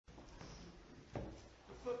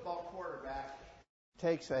football quarterback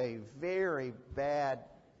takes a very bad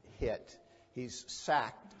hit. He's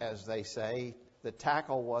sacked, as they say. The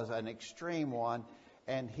tackle was an extreme one,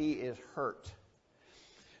 and he is hurt.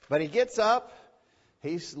 But he gets up,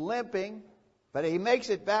 he's limping, but he makes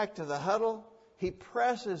it back to the huddle. He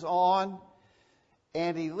presses on,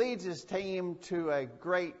 and he leads his team to a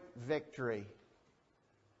great victory.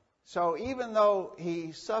 So even though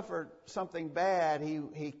he suffered something bad,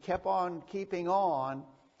 he kept on keeping on,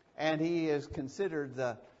 and he is considered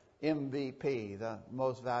the MVP, the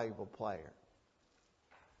most valuable player.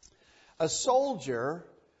 A soldier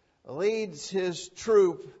leads his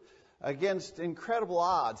troop against incredible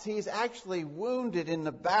odds. He's actually wounded in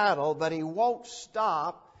the battle, but he won't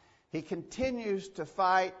stop. He continues to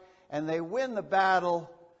fight, and they win the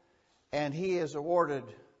battle, and he is awarded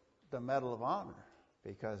the Medal of Honor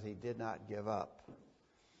because he did not give up.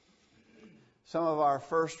 Some of our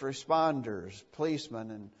first responders,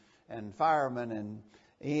 policemen and firemen and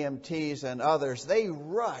EMTs and others, they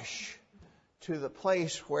rush to the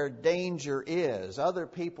place where danger is. Other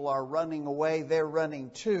people are running away. They're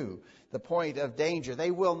running to the point of danger. They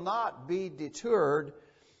will not be deterred.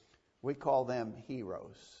 We call them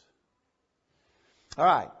heroes. All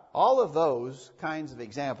right. All of those kinds of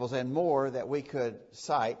examples and more that we could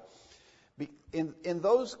cite. In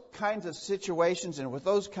those kinds of situations and with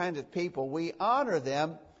those kinds of people, we honor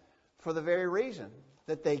them for the very reason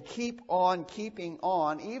that they keep on keeping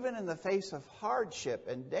on. Even in the face of hardship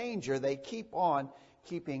and danger, they keep on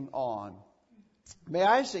keeping on. May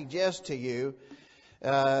I suggest to you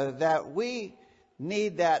that we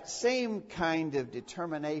need that same kind of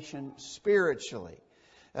determination spiritually.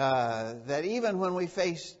 That even when we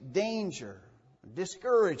face danger,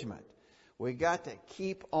 discouragement, we got to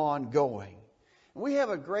keep on going. We have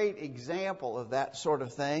a great example of that sort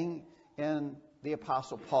of thing in the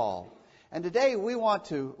Apostle Paul. And today we want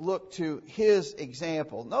to look to his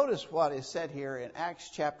example. Notice what is said here in Acts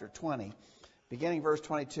chapter 20, beginning verse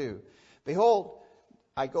 22. Behold,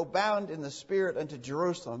 I go bound in the Spirit unto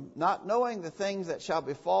Jerusalem, not knowing the things that shall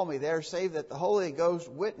befall me there, save that the Holy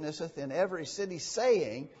Ghost witnesseth in every city,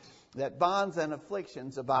 saying that bonds and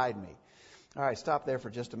afflictions abide me. All right, stop there for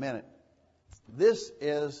just a minute. This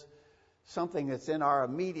is something that's in our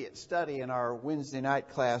immediate study in our Wednesday night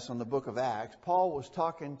class on the book of Acts. Paul was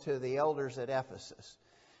talking to the elders at Ephesus.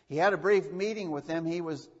 He had a brief meeting with them. He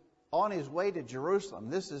was on his way to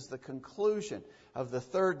Jerusalem. This is the conclusion of the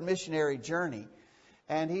third missionary journey.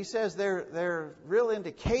 And he says there are real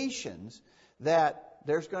indications that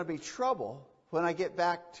there's going to be trouble when I get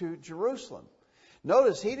back to Jerusalem.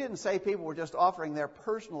 Notice he didn't say people were just offering their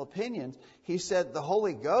personal opinions. He said the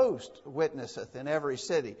Holy Ghost witnesseth in every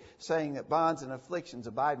city, saying that bonds and afflictions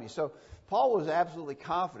abide me. So Paul was absolutely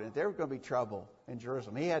confident there was going to be trouble in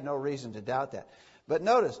Jerusalem. He had no reason to doubt that. But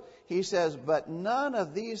notice, he says, but none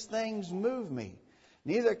of these things move me.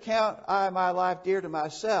 Neither count I my life dear to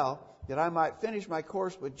myself, that I might finish my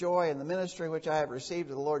course with joy in the ministry which I have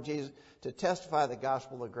received of the Lord Jesus, to testify the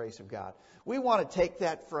gospel of the grace of God. We want to take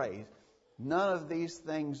that phrase, none of these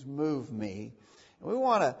things move me. And we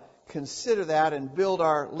want to consider that and build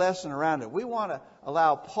our lesson around it. We want to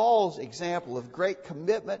allow Paul's example of great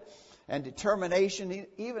commitment and determination,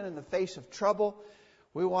 even in the face of trouble.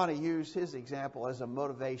 We want to use his example as a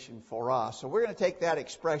motivation for us. So we're going to take that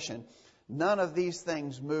expression, none of these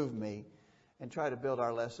things move me, and try to build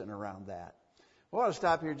our lesson around that. I want to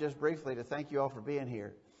stop here just briefly to thank you all for being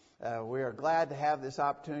here. We are glad to have this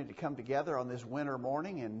opportunity to come together on this winter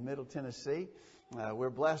morning in Middle Tennessee.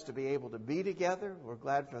 We're blessed to be able to be together. We're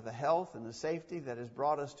glad for the health and the safety that has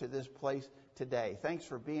brought us to this place today. Thanks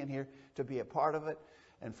for being here to be a part of it.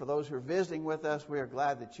 And for those who are visiting with us, we are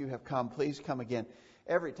glad that you have come. Please come again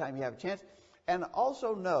every time you have a chance. And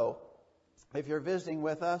also know, if you're visiting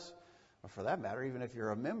with us, or for that matter, even if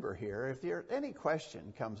you're a member here, if any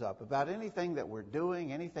question comes up about anything that we're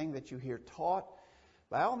doing, anything that you hear taught,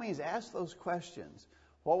 by all means, ask those questions.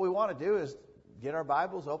 What we want to do is get our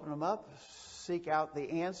Bibles, open them up, seek out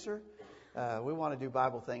the answer. We want to do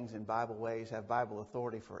Bible things in Bible ways, have Bible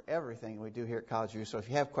authority for everything we do here at College View. So if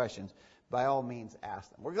you have questions, by all means,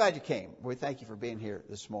 ask them. We're glad you came. We thank you for being here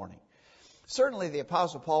this morning. Certainly, the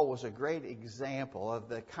Apostle Paul was a great example of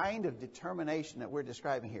the kind of determination that we're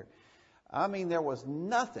describing here. I mean, there was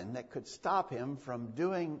nothing that could stop him from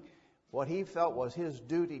doing what he felt was his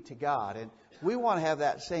duty to God. And we want to have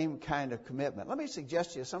that same kind of commitment. Let me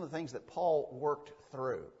suggest to you some of the things that Paul worked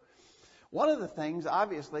through. One of the things,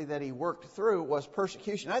 obviously, that he worked through was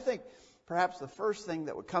persecution. I think perhaps the first thing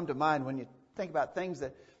that would come to mind when you think about things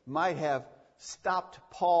that might have stopped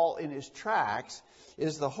Paul in his tracks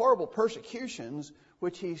is the horrible persecutions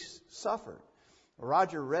which he suffered.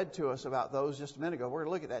 Roger read to us about those just a minute ago. We're going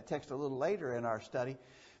to look at that text a little later in our study.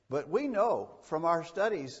 But we know from our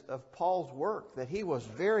studies of Paul's work that he was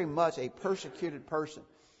very much a persecuted person.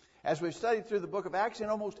 As we've studied through the book of Acts, in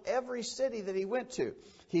almost every city that he went to,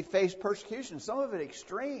 he faced persecution, some of it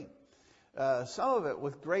extreme, some of it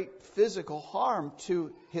with great physical harm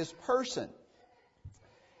to his person.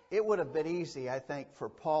 It would have been easy, I think, for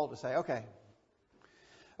Paul to say,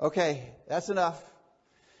 okay, that's enough.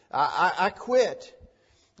 I quit.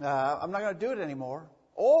 I'm not going to do it anymore.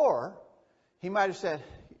 Or he might have said,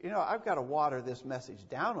 I've got to water this message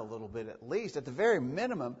down a little bit at least. At the very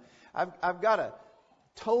minimum, I've got to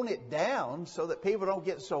tone it down so that people don't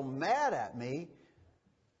get so mad at me.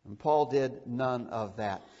 And Paul did none of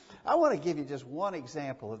that. I want to give you just one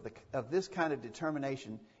example of this kind of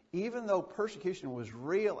determination. Even though persecution was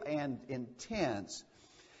real and intense,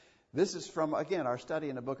 this is from, again, our study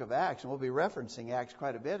in the book of Acts, and we'll be referencing Acts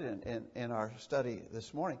quite a bit in our study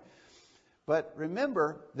this morning. But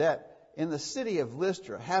remember that in the city of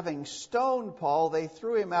Lystra, having stoned Paul, they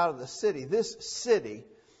threw him out of the city. This city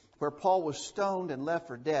where Paul was stoned and left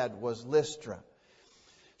for dead was Lystra.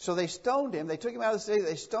 So they stoned him. They took him out of the city.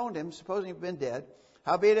 They stoned him, supposing he'd been dead.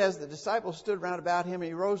 Howbeit, as the disciples stood round about him,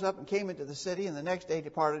 he rose up and came into the city, and the next day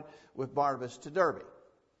departed with Barnabas to Derbe.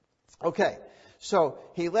 Okay, so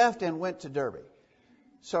he left and went to Derbe.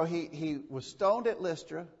 So he was stoned at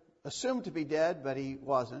Lystra, assumed to be dead, but he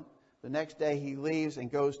wasn't. The next day he leaves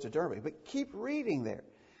and goes to Derbe. But keep reading there.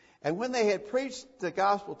 And when they had preached the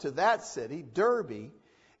gospel to that city, Derbe,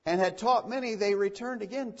 and had taught many, they returned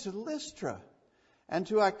again to Lystra and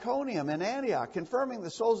to Iconium and Antioch, confirming the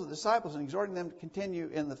souls of the disciples and exhorting them to continue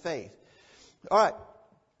in the faith. All right.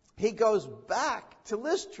 He goes back to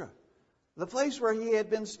Lystra, the place where he had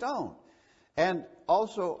been stoned. And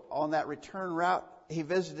also on that return route, he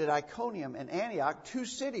visited Iconium and Antioch, two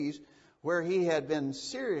cities where he had been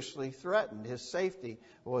seriously threatened. His safety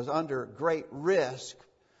was under great risk.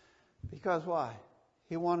 Because why?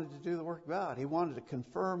 He wanted to do the work of God. He wanted to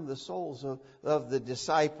confirm the souls of the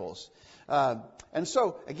disciples. And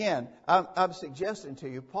so, again, I'm suggesting to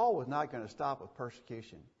you, Paul was not going to stop with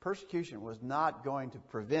persecution. Persecution was not going to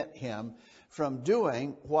prevent him from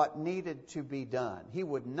doing what needed to be done. He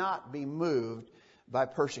would not be moved by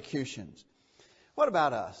persecutions. What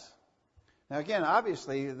about us? Now, again,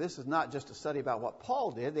 obviously, this is not just a study about what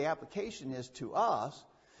Paul did. The application is to us.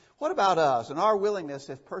 What about us and our willingness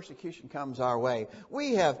if persecution comes our way?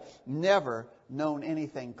 We have never known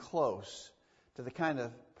anything close to the kind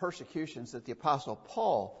of persecutions that the Apostle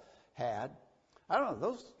Paul had. I don't know.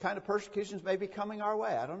 Those kind of persecutions may be coming our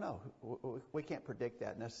way. I don't know. We can't predict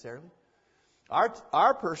that necessarily.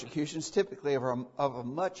 Our persecutions typically are of a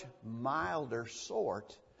much milder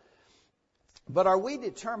sort. But are we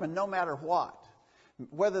determined, no matter what,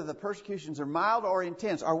 whether the persecutions are mild or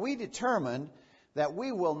intense, are we determined that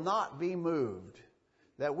we will not be moved,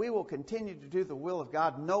 that we will continue to do the will of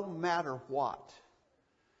God no matter what?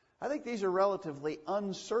 I think these are relatively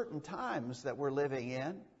uncertain times that we're living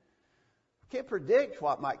in. We can't predict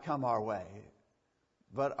what might come our way.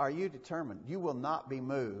 But are you determined? You will not be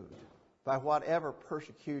moved by whatever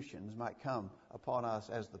persecutions might come upon us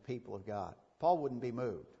as the people of God. Paul wouldn't be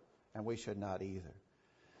moved, and we should not either.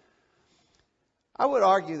 I would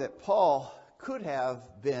argue that Paul could have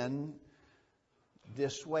been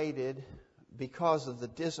dissuaded because of the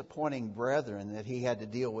disappointing brethren that he had to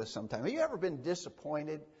deal with sometimes. Have you ever been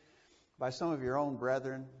disappointed by some of your own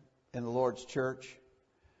brethren in the Lord's church?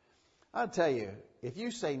 I'll tell you, if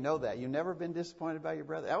you say no that, you've never been disappointed by your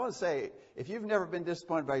brethren. I want to say, if you've never been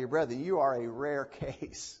disappointed by your brethren, you are a rare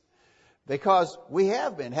case. Because we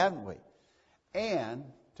have been, haven't we? And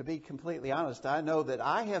to be completely honest, I know that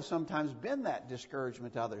I have sometimes been that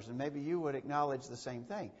discouragement to others, and maybe you would acknowledge the same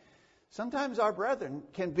thing. Sometimes our brethren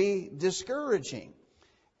can be discouraging,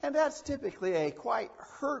 and that's typically a quite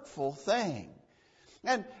hurtful thing.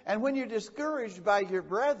 And when you're discouraged by your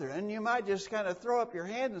brethren, you might just kind of throw up your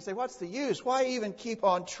hand and say, what's the use? Why even keep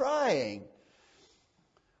on trying?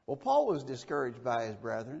 Well, Paul was discouraged by his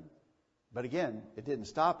brethren, but again, it didn't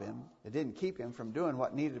stop him. It didn't keep him from doing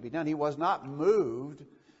what needed to be done. He was not moved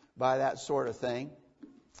by that sort of thing.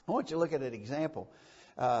 I want you to look at an example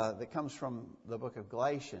that comes from the book of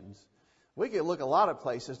Galatians. We could look a lot of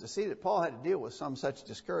places to see that Paul had to deal with some such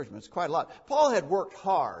discouragements, quite a lot. Paul had worked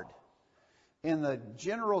hard in the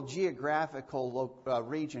general geographical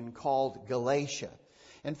region called Galatia.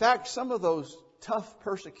 In fact, some of those tough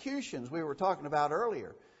persecutions we were talking about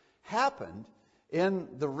earlier happened in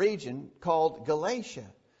the region called Galatia.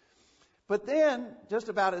 But then, just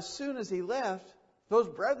about as soon as he left, those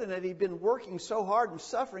brethren that he'd been working so hard and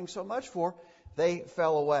suffering so much for, they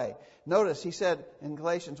fell away. Notice he said in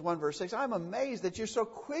Galatians 1 verse 6, I'm amazed that you're so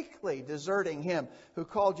quickly deserting him who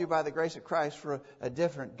called you by the grace of Christ for a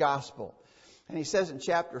different gospel. And he says in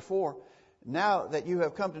chapter 4, now that you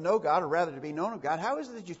have come to know God, or rather to be known of God, how is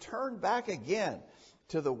it that you turn back again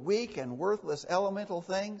to the weak and worthless elemental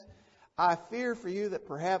things? I fear for you that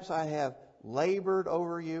perhaps I have labored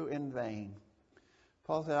over you in vain.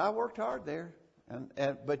 Paul said, I worked hard there,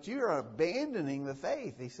 but you're abandoning the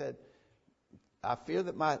faith. He said, I fear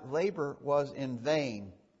that my labor was in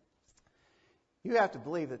vain. You have to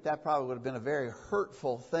believe that probably would have been a very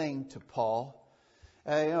hurtful thing to Paul.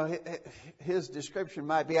 His description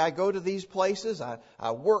might be, I go to these places,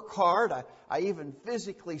 I work hard, I even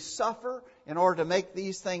physically suffer in order to make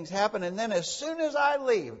these things happen, and then as soon as I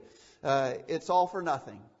leave, it's all for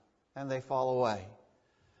nothing, and they fall away.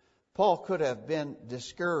 Paul could have been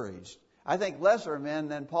discouraged. I think lesser men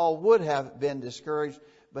than Paul would have been discouraged,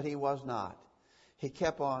 but he was not. He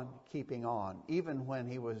kept on keeping on, even when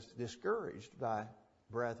he was discouraged by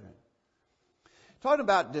brethren. Talking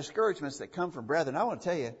about discouragements that come from brethren, I want to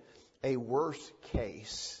tell you a worse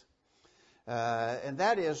case. And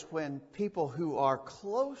that is when people who are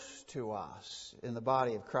close to us in the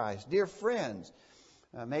body of Christ, dear friends,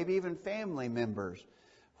 maybe even family members,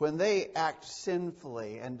 when they act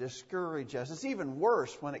sinfully and discourage us. It's even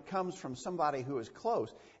worse when it comes from somebody who is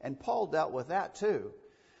close. And Paul dealt with that too.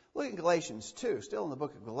 Look at Galatians 2, still in the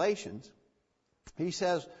book of Galatians. He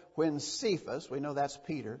says, when Cephas, we know that's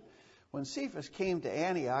Peter, when Cephas came to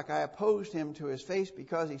Antioch, I opposed him to his face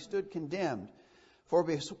because he stood condemned. For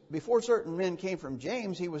before certain men came from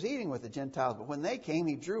James, he was eating with the Gentiles. But when they came,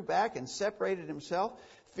 he drew back and separated himself,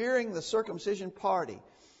 fearing the circumcision party.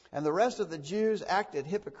 And the rest of the Jews acted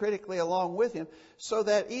hypocritically along with him, so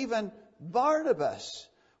that even Barnabas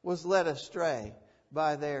was led astray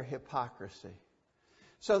by their hypocrisy.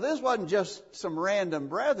 So this wasn't just some random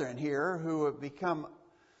brethren here who have become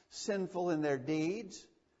sinful in their deeds.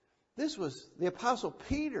 This was the Apostle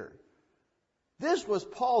Peter. This was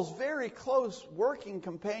Paul's very close working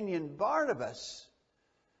companion, Barnabas.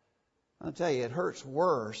 I'll tell you, it hurts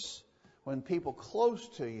worse when people close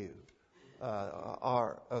to you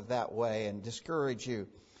are of that way and discourage you.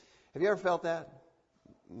 Have you ever felt that?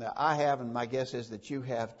 Now, I have, and my guess is that you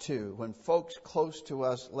have too. When folks close to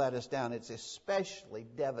us let us down, it's especially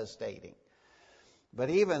devastating. But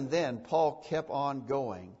even then, Paul kept on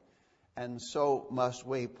going, and so must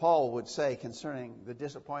we. Paul would say concerning the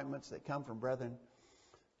disappointments that come from brethren,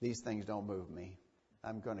 these things don't move me.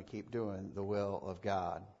 I'm going to keep doing the will of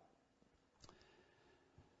God.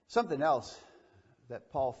 Something else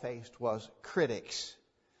that Paul faced was critics.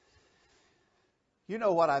 You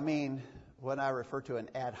know what I mean when I refer to an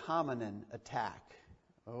ad hominem attack.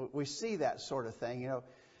 We see that sort of thing.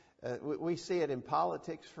 We see it in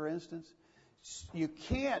politics, for instance. You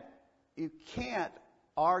can't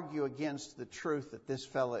argue against the truth that this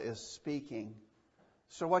fella is speaking.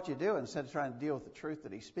 So what you do, instead of trying to deal with the truth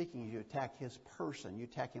that he's speaking, you attack his person. You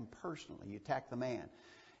attack him personally. You attack the man.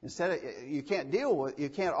 You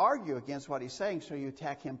can't argue against what he's saying, so you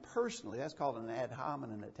attack him personally. That's called an ad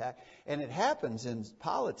hominem attack. And it happens in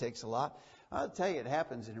politics a lot. I'll tell you, it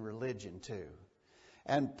happens in religion too.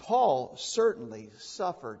 And Paul certainly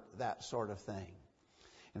suffered that sort of thing.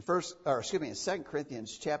 In 2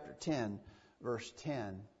 Corinthians chapter 10, verse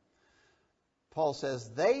 10, Paul says,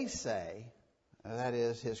 they say, that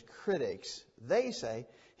is his critics, they say,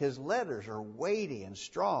 his letters are weighty and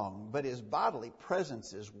strong, but his bodily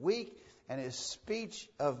presence is weak and his speech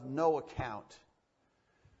of no account.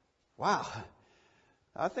 Wow.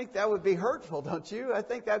 I think that would be hurtful, don't you? I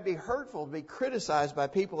think that would be hurtful to be criticized by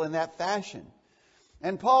people in that fashion.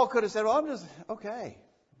 And Paul could have said, well, I'm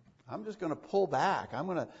just going to pull back. I'm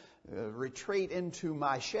going to retreat into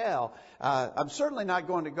my shell. I'm certainly not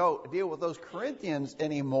going to go deal with those Corinthians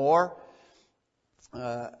anymore.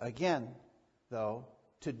 Again, though,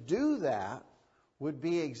 to do that would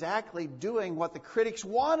be exactly doing what the critics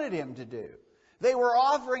wanted him to do. They were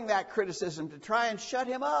offering that criticism to try and shut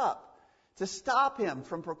him up, to stop him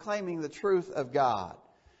from proclaiming the truth of God.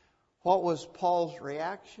 What was Paul's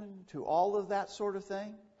reaction to all of that sort of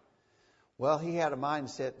thing? Well, he had a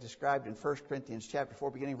mindset described in 1 Corinthians chapter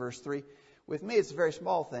 4, beginning verse 3. With me, it's a very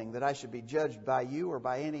small thing that I should be judged by you or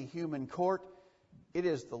by any human court. It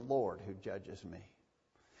is the Lord who judges me.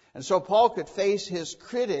 And so Paul could face his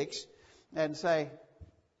critics and say,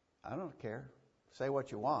 I don't care. Say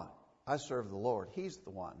what you want. I serve the Lord. He's the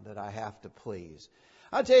one that I have to please.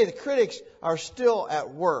 I'll tell you, the critics are still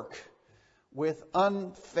at work with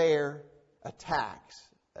unfair attacks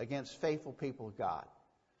against faithful people of God.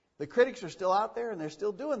 The critics are still out there and they're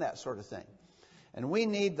still doing that sort of thing. And we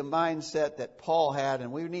need the mindset that Paul had,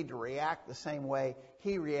 and we need to react the same way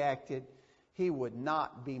he reacted. He would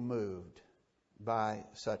not be moved by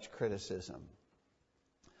such criticism.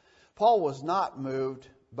 Paul was not moved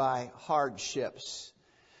by hardships.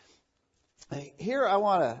 Here I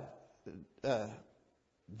want to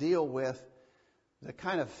deal with the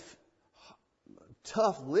kind of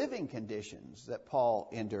tough living conditions that Paul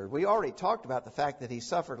endured. We already talked about the fact that he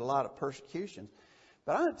suffered a lot of persecutions.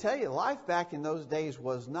 But I'm going to tell you, life back in those days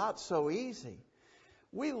was not so easy.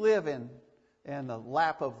 We live in the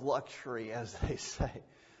lap of luxury, as they say.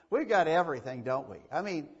 We've got everything, don't we? I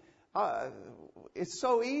mean, it's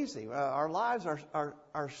so easy. Our lives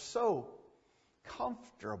are so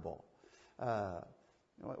comfortable.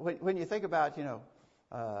 When you think about,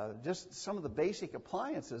 just some of the basic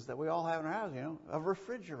appliances that we all have in our house, a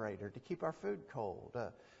refrigerator to keep our food cold,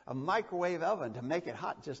 a microwave oven to make it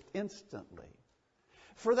hot just instantly.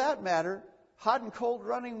 For that matter, hot and cold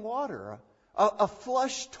running water, a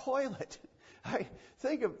flush toilet.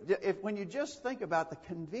 When you just think about the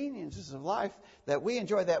conveniences of life that we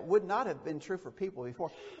enjoy, that would not have been true for people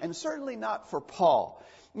before, and certainly not for Paul.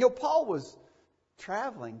 Paul was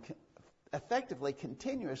traveling effectively,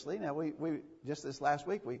 continuously. Now, we just this last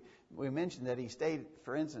week, we mentioned that he stayed,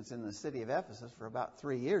 for instance, in the city of Ephesus for about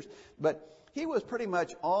 3 years. But he was pretty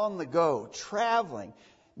much on the go, traveling,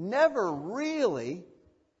 never really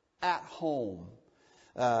at home.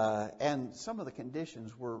 And some of the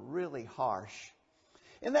conditions were really harsh.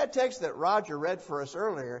 In that text that Roger read for us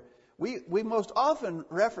earlier, we most often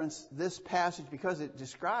reference this passage because it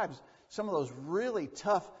describes some of those really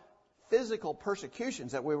tough physical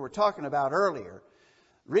persecutions that we were talking about earlier.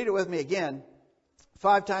 Read it with me again.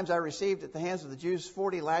 5 times I received at the hands of the Jews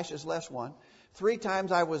 40 lashes less one. 3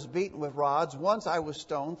 times I was beaten with rods. Once I was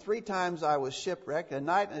stoned. 3 times I was shipwrecked. A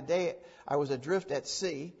night and a day I was adrift at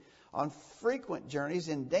sea. On frequent journeys,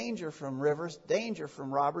 in danger from rivers, danger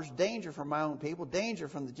from robbers, danger from my own people, danger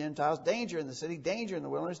from the Gentiles, danger in the city, danger in the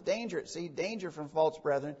wilderness, danger at sea, danger from false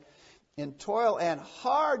brethren, in toil and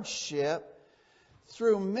hardship,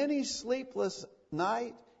 through many sleepless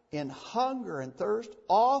nights, in hunger and thirst,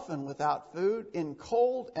 often without food, in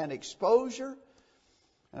cold and exposure.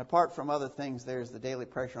 And apart from other things, there's the daily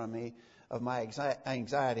pressure on me of my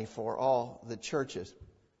anxiety for all the churches.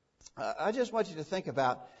 I just want you to think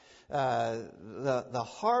about the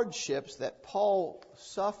hardships that Paul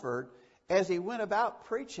suffered as he went about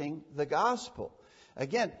preaching the gospel.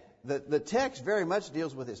 Again, the text very much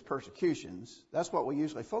deals with his persecutions. That's what we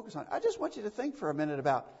usually focus on. I just want you to think for a minute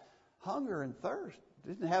about hunger and thirst.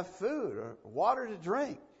 Didn't have food or water to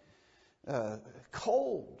drink.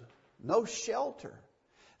 Cold. No shelter.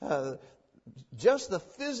 Just the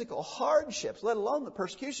physical hardships, let alone the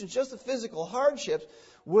persecutions, just the physical hardships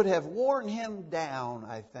would have worn him down,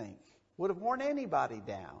 I think. Would have worn anybody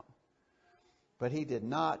down. But he did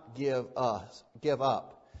not give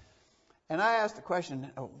up. And I asked the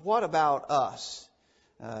question, what about us?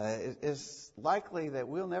 It's likely that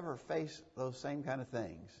we'll never face those same kind of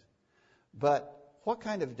things. But what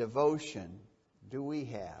kind of devotion do we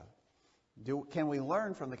have? Can we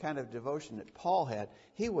learn from the kind of devotion that Paul had?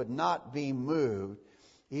 He would not be moved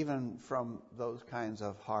even from those kinds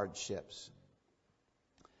of hardships.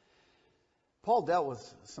 Paul dealt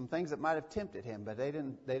with some things that might have tempted him, but they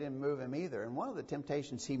didn't move him either. And one of the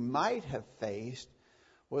temptations he might have faced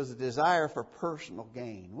was the desire for personal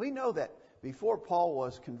gain. We know that before Paul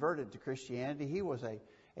was converted to Christianity, he was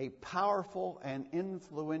a powerful and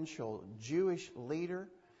influential Jewish leader.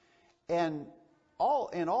 And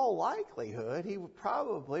in all likelihood, he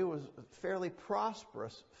probably was a fairly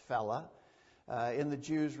prosperous fella in the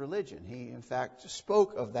Jews' religion. He, in fact,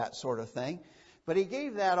 spoke of that sort of thing. But he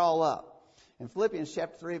gave that all up. In Philippians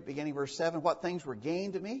chapter 3, beginning verse 7, what things were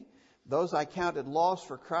gained to me? Those I counted loss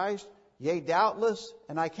for Christ. Yea, doubtless,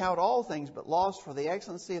 and I count all things but loss for the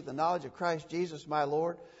excellency of the knowledge of Christ Jesus my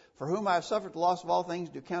Lord, for whom I have suffered the loss of all things,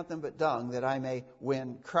 do count them but dung, that I may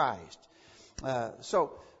win Christ.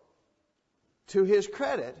 So, to his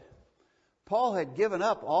credit, Paul had given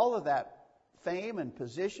up all of that fame and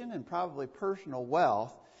position and probably personal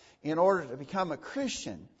wealth in order to become a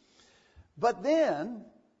Christian. But then,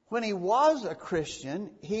 when he was a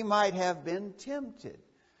Christian, he might have been tempted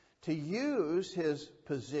to use his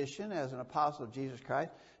position as an apostle of Jesus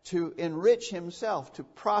Christ to enrich himself, to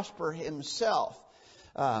prosper himself.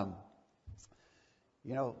 A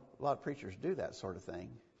lot of preachers do that sort of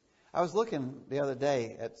thing. I was looking the other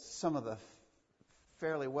day at some of the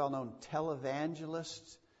fairly well-known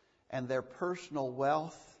televangelists and their personal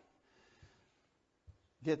wealth.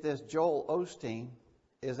 Get this, Joel Osteen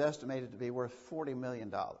is estimated to be worth $40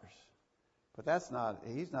 million. But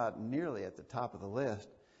he's not nearly at the top of the list.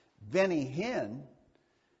 Benny Hinn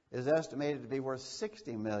is estimated to be worth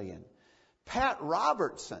 $60 million. Pat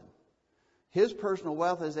Robertson, his personal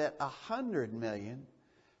wealth is at $100 million.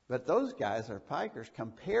 But those guys are pikers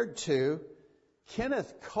compared to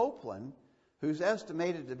Kenneth Copeland, who's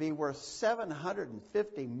estimated to be worth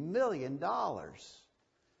 $750 million.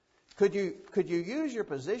 Could you use your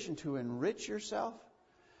position to enrich yourself?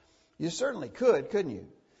 You certainly could, couldn't you?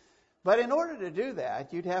 But in order to do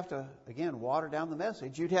that, you'd have to, again, water down the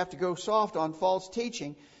message. You'd have to go soft on false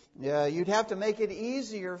teaching. You'd have to make it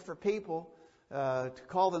easier for people to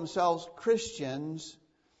call themselves Christians.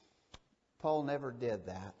 Paul never did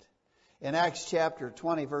that. In Acts chapter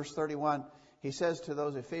 20, verse 31, he says to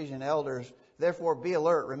those Ephesian elders, "Therefore be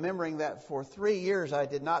alert, remembering that for 3 years I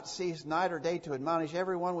did not cease night or day to admonish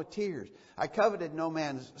everyone with tears. I coveted no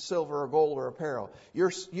man's silver or gold or apparel. You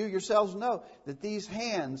yourselves know that these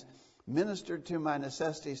hands ministered to my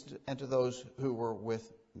necessities and to those who were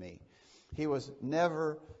with me." He was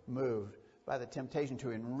never moved by the temptation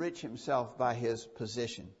to enrich himself by his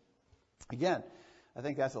position. Again, I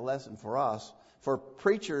think that's a lesson for us, for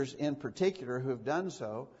preachers in particular who have done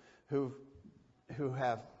so, who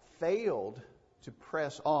have failed to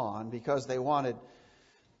press on because they wanted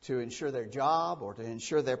to ensure their job or to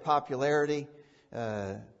ensure their popularity.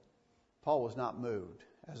 Paul was not moved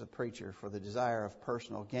as a preacher for the desire of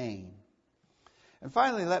personal gain. And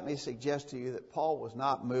finally, let me suggest to you that Paul was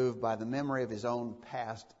not moved by the memory of his own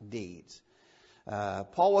past deeds.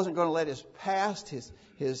 Paul wasn't going to let his past,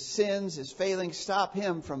 his sins, his failings stop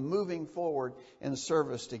him from moving forward in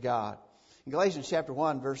service to God. In Galatians chapter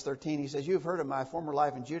 1, verse 13, he says, "You have heard of my former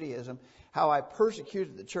life in Judaism, how I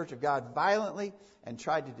persecuted the church of God violently and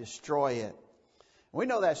tried to destroy it." We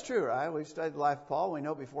know that's true, right? We've studied the life of Paul. We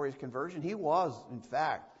know before his conversion, he was, in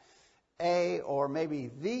fact, or maybe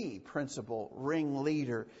the principal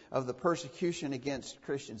ringleader of the persecution against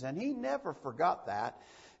Christians. And he never forgot that.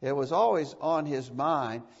 It was always on his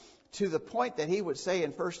mind, to the point that he would say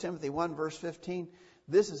in 1 Timothy 1, verse 15,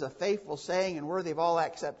 "This is a faithful saying and worthy of all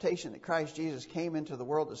acceptation, that Christ Jesus came into the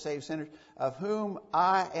world to save sinners, of whom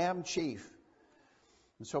I am chief."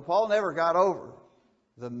 And so Paul never got over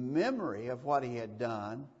the memory of what he had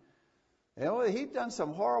done. He'd done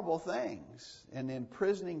some horrible things in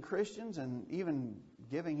imprisoning Christians and even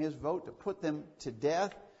giving his vote to put them to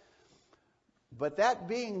death. But that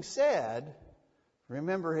being said,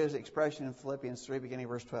 remember his expression in Philippians 3, beginning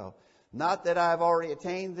verse 12. "Not that I have already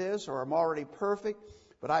attained this or am already perfect,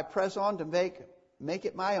 but I press on to make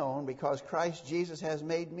it my own, because Christ Jesus has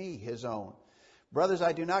made me his own. Brothers,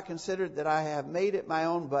 I do not consider that I have made it my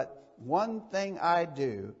own, but one thing I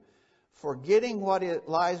do, forgetting what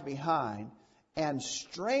lies behind and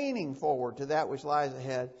straining forward to that which lies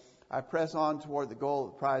ahead, I press on toward the goal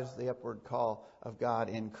of the prize of the upward call of God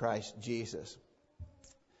in Christ Jesus."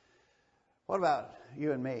 What about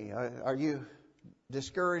you and me? Are you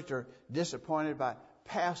discouraged or disappointed by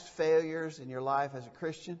past failures in your life as a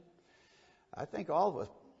Christian? I think all of us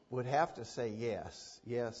would have to say yes.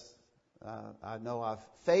 Yes, I know I've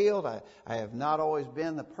failed. I have not always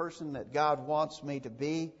been the person that God wants me to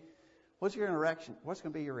be. What's going to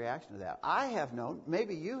be your reaction to that? I have known,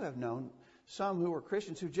 maybe you have known, some who were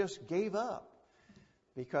Christians who just gave up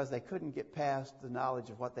because they couldn't get past the knowledge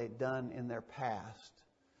of what they'd done in their past.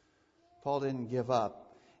 Paul didn't give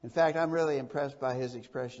up. In fact, I'm really impressed by his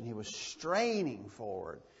expression. He was straining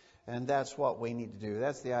forward. And that's what we need to do.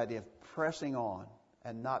 That's the idea of pressing on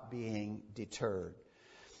and not being deterred.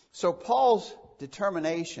 So Paul's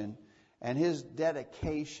determination and his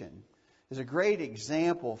dedication is a great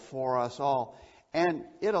example for us all. And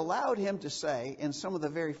it allowed him to say, in some of the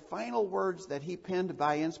very final words that he penned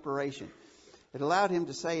by inspiration, it allowed him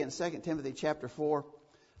to say in 2 Timothy chapter 4,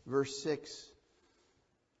 verse 6,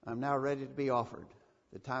 "I'm now ready to be offered.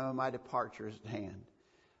 The time of my departure is at hand.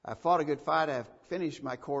 I fought a good fight. I have finished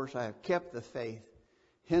my course. I have kept the faith.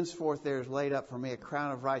 Henceforth there is laid up for me a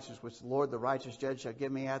crown of righteousness, which the Lord, the righteous judge, shall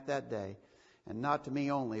give me at that day. And not to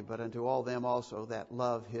me only, but unto all them also that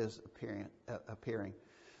love his appearing."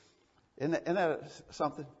 Isn't that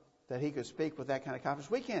something that he could speak with that kind of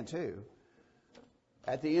confidence? We can too.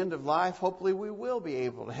 At the end of life, hopefully we will be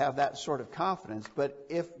able to have that sort of confidence. But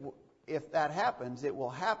if that happens, it will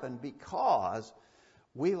happen because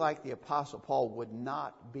we, like the Apostle Paul, would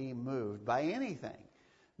not be moved by anything.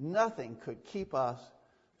 Nothing could keep us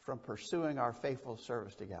from pursuing our faithful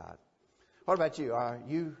service to God. What about you? Are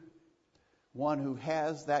you one who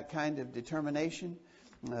has that kind of determination?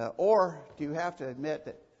 Or do you have to admit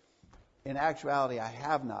that in actuality I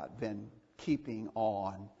have not been keeping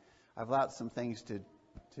on? I've allowed some things to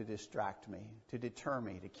to distract me, to deter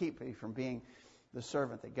me, to keep me from being the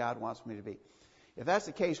servant that God wants me to be. If that's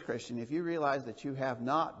the case, Christian, if you realize that you have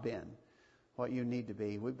not been what you need to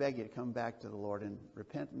be, we beg you to come back to the Lord in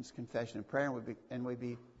repentance, confession, and prayer, and we'd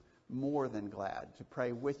be more than glad to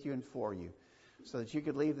pray with you and for you so that you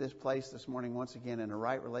could leave this place this morning once again in a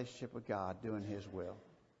right relationship with God, doing His will.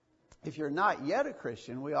 If you're not yet a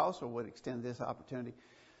Christian, we also would extend this opportunity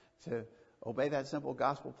to obey that simple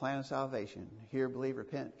gospel plan of salvation. Hear, believe,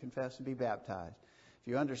 repent, confess, and be baptized. If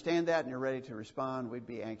you understand that and you're ready to respond, we'd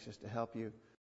be anxious to help you